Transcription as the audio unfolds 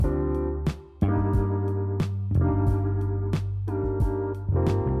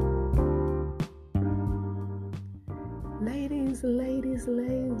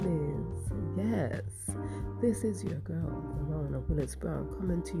ladies, yes, this is your girl, Verona Willis Brown,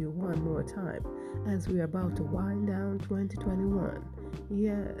 coming to you one more time as we are about to wind down 2021.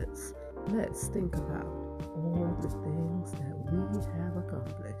 Yes, let's think about all the things that we have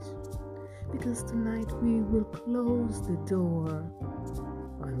accomplished, because tonight we will close the door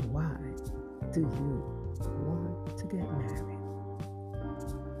on why do you want to get married.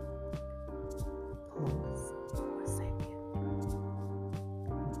 Pause for a second.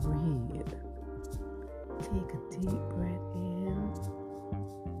 Breathe. Take a deep breath in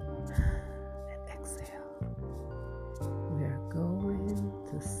and exhale. We are going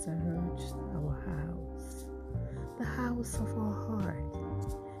to search our house, the house of our heart,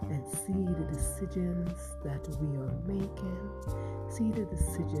 and see the decisions that we are making, see the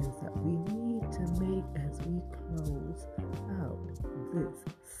decisions that we need to make as we close out this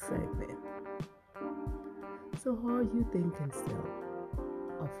segment. So how are you thinking still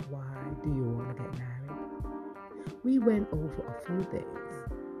of why do you want to get married? We went over a few things.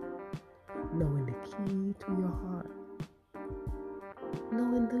 Knowing the key to your heart.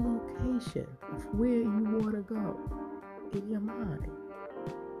 Knowing the location of where you want to go in your mind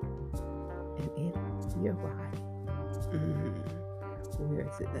and in your body. Where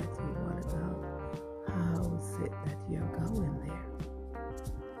is it that you want to go? How is it that you're going there?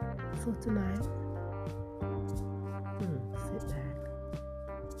 So tonight, sit back,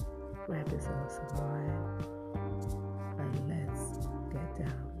 grab yourself some wine, and let's get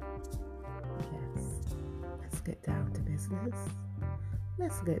down. Yes, let's get down to business.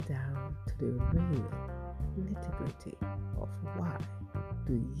 Let's get down to the real nitty-gritty of why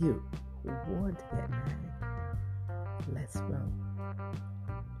do you want to get married. Let's roll.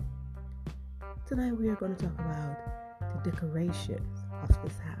 Tonight we are going to talk about the decorations of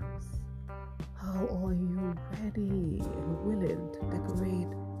this house. How are you ready and willing to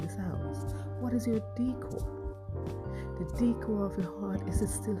decorate this house? What is your decor? The decor of your heart, is it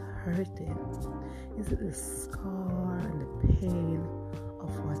still hurting? Is it the scar and the pain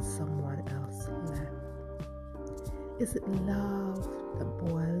of what someone else left? Is it love that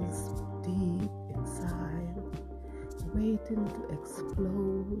boils deep inside, waiting to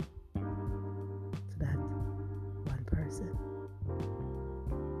explode to that one person?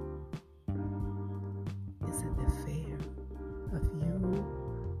 Is it the fear of you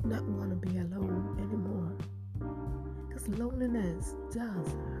not want to be alone anymore? Because loneliness does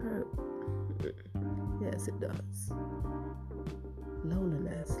hurt. Yes, it does.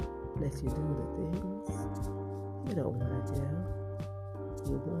 Loneliness lets you do the things you don't want to do.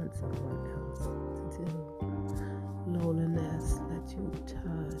 You want someone else to do. Loneliness lets you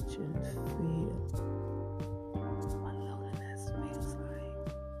touch and feel what loneliness feels like.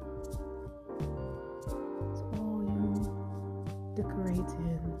 So all you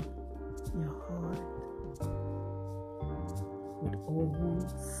decorating your heart with old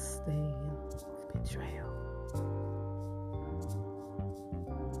stain of betrayal.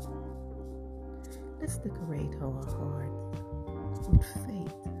 Let's decorate our heart with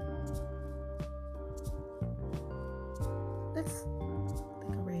faith. Let's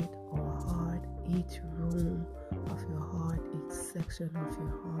decorate our heart, each room of your heart, each section of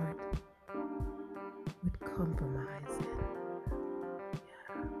your heart, with compromising.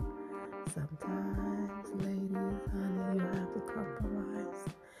 Yeah. Sometimes, ladies, honey, you have to compromise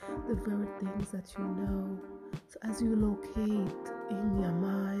the very things that you know. So as you locate in your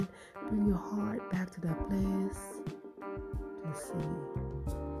mind, bring your heart back to that place to see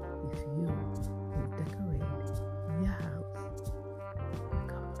if you will decorate your house with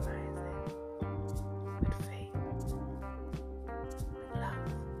compromising, with faith, with love,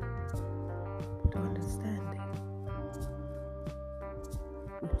 with understanding,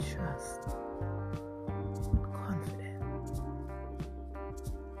 with trust, with confidence.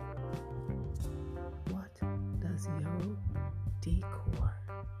 What does your decor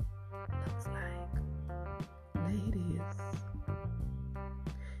looks like? Ladies,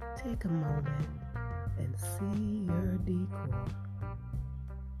 take a moment and see your decor.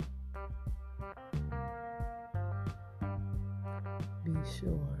 Be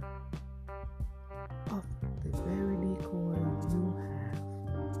sure of the very decor you have.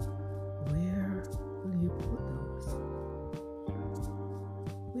 Where will you put those?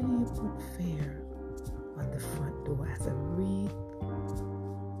 Will you put fear on the front door as a wreath?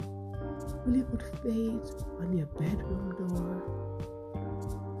 Will you put faith on your bedroom door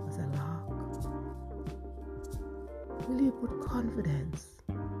as a lock? Will you put confidence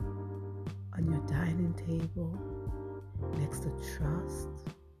on your dining table next to trust?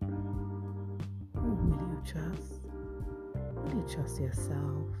 Who will you trust? Will you trust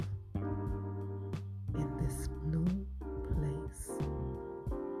yourself in this new place?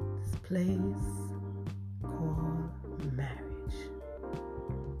 This place called marriage.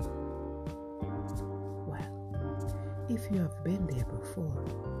 Well, if you have been there before,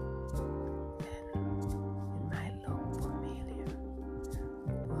 then it might look familiar.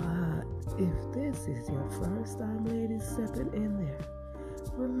 But if this is your first time, ladies, stepping in there,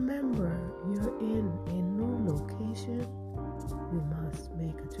 remember you're in a new location. You must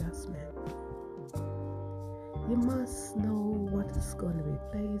make adjustment. You must know what is going to be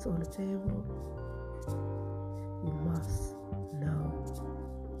placed on the table. You must know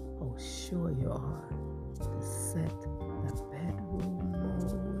how sure you are to set the bedroom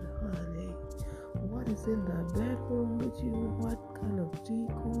mode, honey. What is in the bedroom with you? What kind of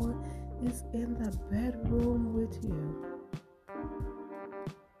decor is in the bedroom with you?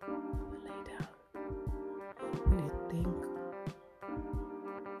 Lay down. Will you think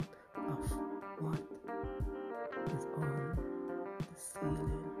of what is on the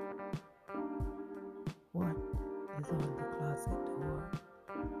ceiling? What is on the closet door?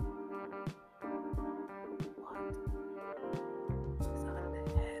 What is on the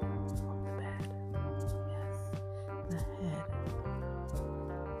head of the bed? Yes, the head.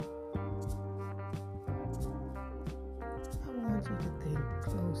 I want you to think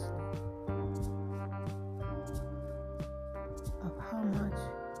closely of how much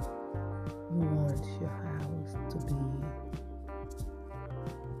you want your house to be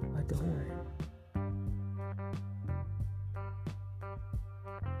adorned.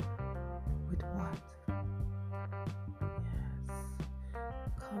 With what? Yes.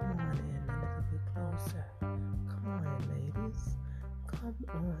 Come on in a little bit closer. Come on, ladies. Come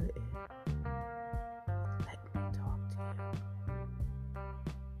on in. Let me talk to you.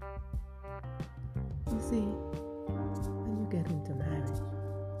 You see, when you get into marriage,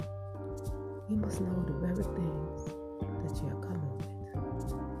 you must know the very things that you're coming with.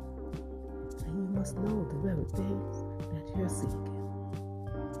 And you must know the very things that you're seeking.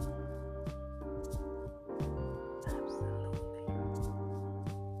 Absolutely.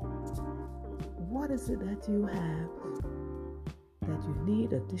 What is it that you have that you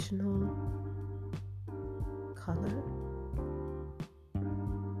need additional color?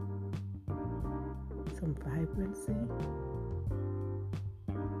 Some vibrancy?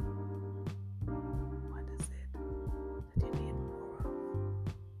 What is it that you need more of?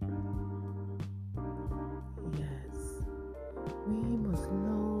 Yes, we must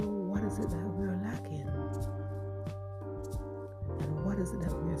know what is it that we're lacking and what is it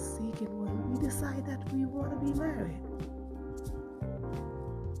that we're seeking when we decide that we want to be married.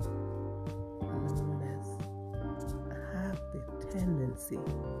 Known as have the tendency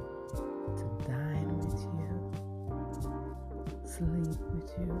to dine with you, sleep with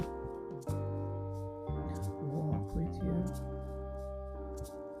you, walk with you,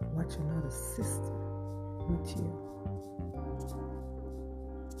 watch another sister with you.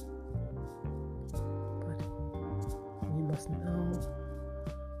 But we must know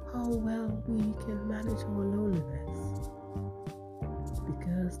how well we can manage our loneliness,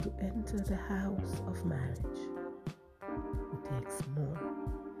 because to enter the house of marriage, it takes more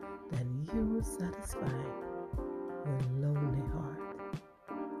than you satisfy your lonely heart.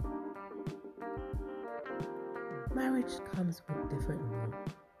 Marriage comes with different rooms.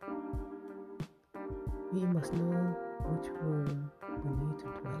 We must know which room we need to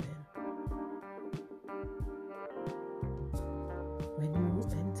dwell in. When you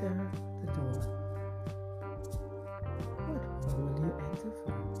enter the door, what room will you enter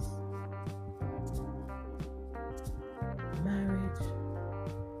first? Marriage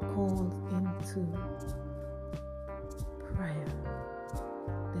calls into prayer,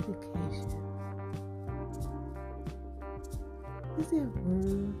 dedication. Is there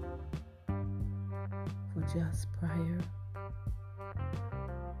room for just prayer?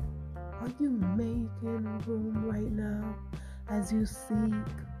 Are you making room right now as you seek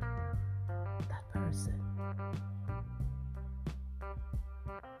that person?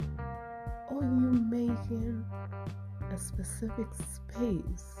 Are you making a specific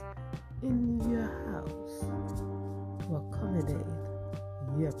space in your house to accommodate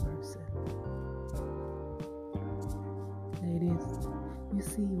your person? Ladies, you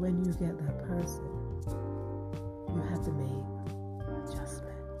see, when you get that person, you have to make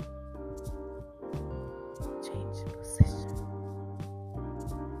adjustment, change position,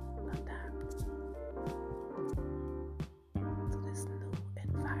 adapt to this new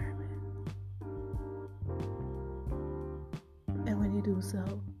environment. And when you do so,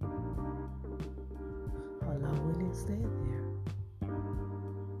 how long will you stay there?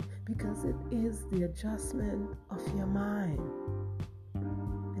 because it is the adjustment of your mind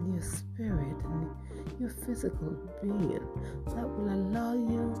and your spirit and your physical being that will allow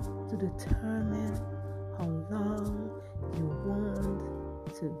you to determine how long you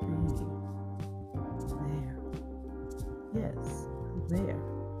want to be there. Yes, there.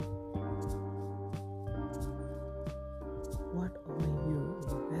 What are you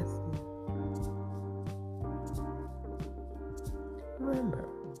investing? Remember,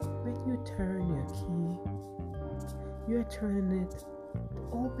 when you turn your key, you're turning it to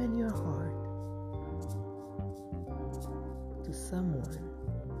open your heart to someone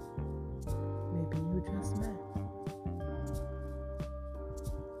maybe you just met.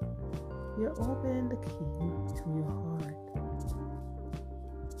 You're opening the key to your heart,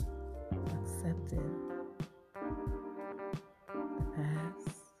 accepting the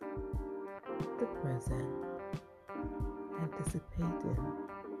past, the present, anticipating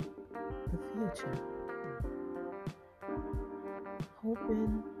the future,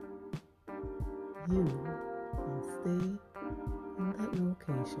 hoping you can stay in that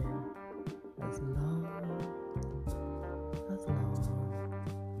location as long as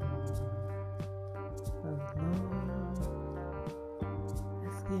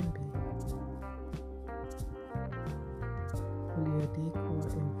can be. Will your decor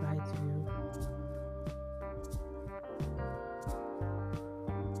invite you?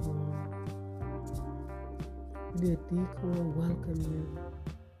 Will your decor welcome you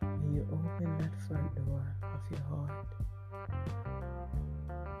when you open that front door of your heart?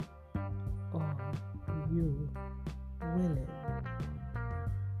 Or are you willing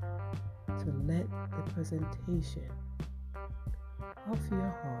to let the presentation of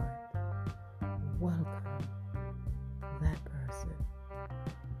your heart welcome that person?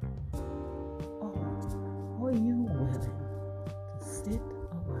 Or are you willing to sit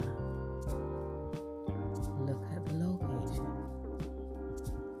a while, look at the location,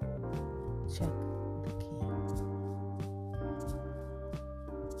 check the key,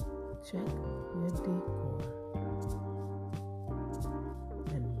 check your decor,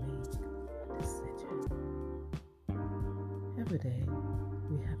 and make a decision? Every day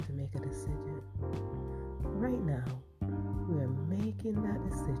we have to make a decision. Right now, we are making that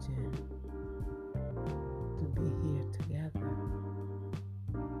decision to be here together.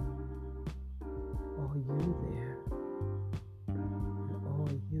 Are you there? And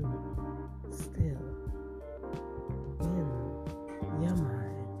are you still in your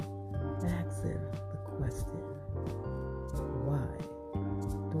mind asking the question, why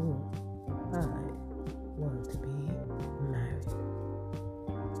don't I want to be married?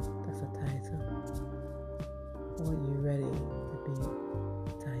 That's a title. Are you ready to be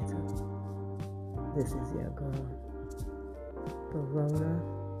titled? This is your girl, Verona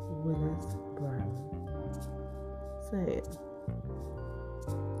Willis Brown, saying,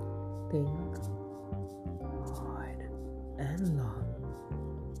 think hard and long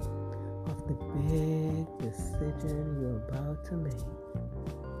of the big decision you're about to make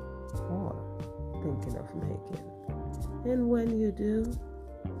or thinking of making. And when you do,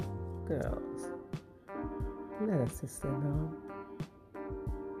 girls, let a sister know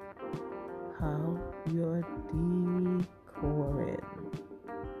how you're decoring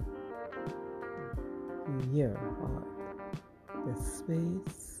your heart, the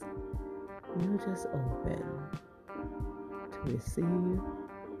space you just opened to receive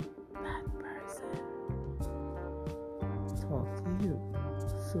that person. Talk to you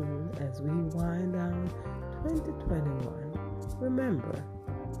soon as we wind down 2021. Remember,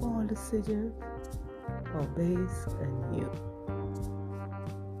 all decisions are based on you.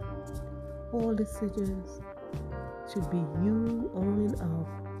 All decisions should be you owning up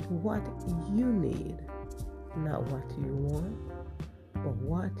to what you need, not what you want, but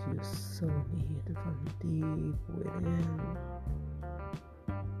what you so need from deep within.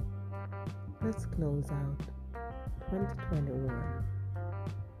 Let's close out 2021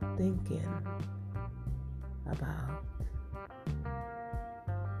 thinking about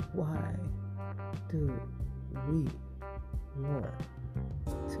why do we want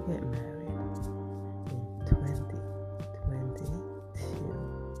to get married in 2022.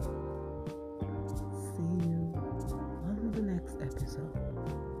 See you on the next episode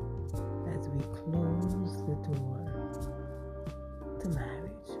as we close the door to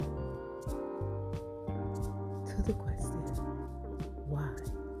marriage, to the question, why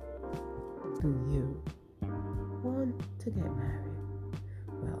do you want to get married?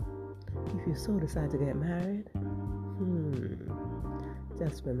 Well, if you so decide to get married,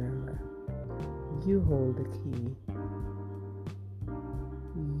 just remember, you hold the key.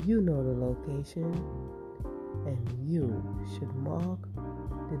 You know the location, and you should mark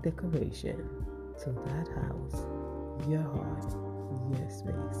the decoration to that house, your heart, your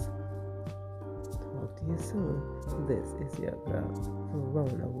space. Talk to you soon. This is your girl,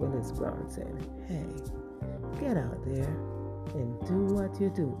 Verona Willis Brown, saying, hey, get out there and do what you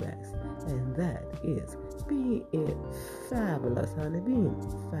do best. And that is being fabulous, honey, being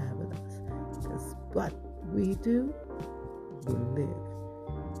fabulous. Because what we do, we live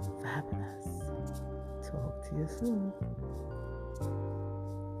fabulous. Talk to you soon.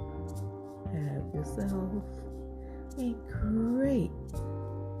 Have yourself a great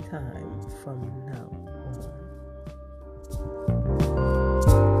time from now